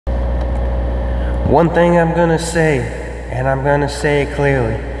One thing I'm gonna say, and I'm gonna say it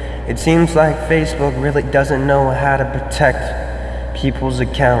clearly, it seems like Facebook really doesn't know how to protect people's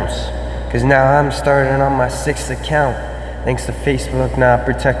accounts. Cause now I'm starting on my 6th account, thanks to Facebook not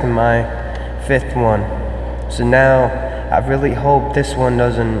protecting my 5th one. So now, I really hope this one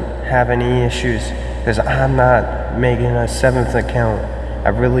doesn't have any issues, cause I'm not making a 7th account. I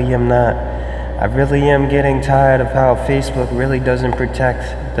really am not. I really am getting tired of how Facebook really doesn't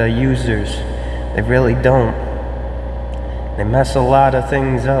protect the users. They really don't. They mess a lot of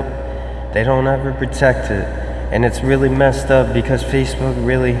things up. They don't ever protect it. And it's really messed up because Facebook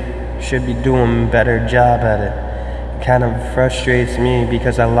really should be doing a better job at it. It kind of frustrates me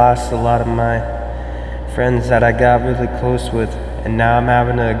because I lost a lot of my friends that I got really close with, and now I'm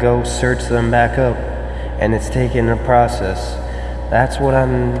having to go search them back up, and it's taking a process. That's what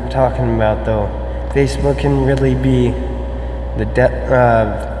I'm talking about though. Facebook can really be the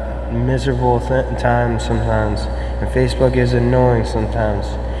miserable time sometimes, and Facebook is annoying sometimes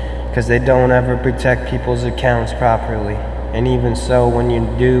because they don't ever protect people's accounts properly. And even so, when you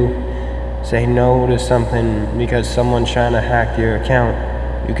do say no to something because someone's trying to hack your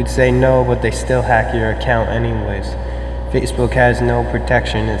account, you could say no, but they still hack your account anyways. Facebook has no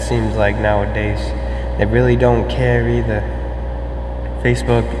protection, it seems like nowadays. They really don't care either.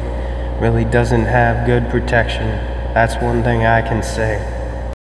 Facebook really doesn't have good protection. That's one thing I can say.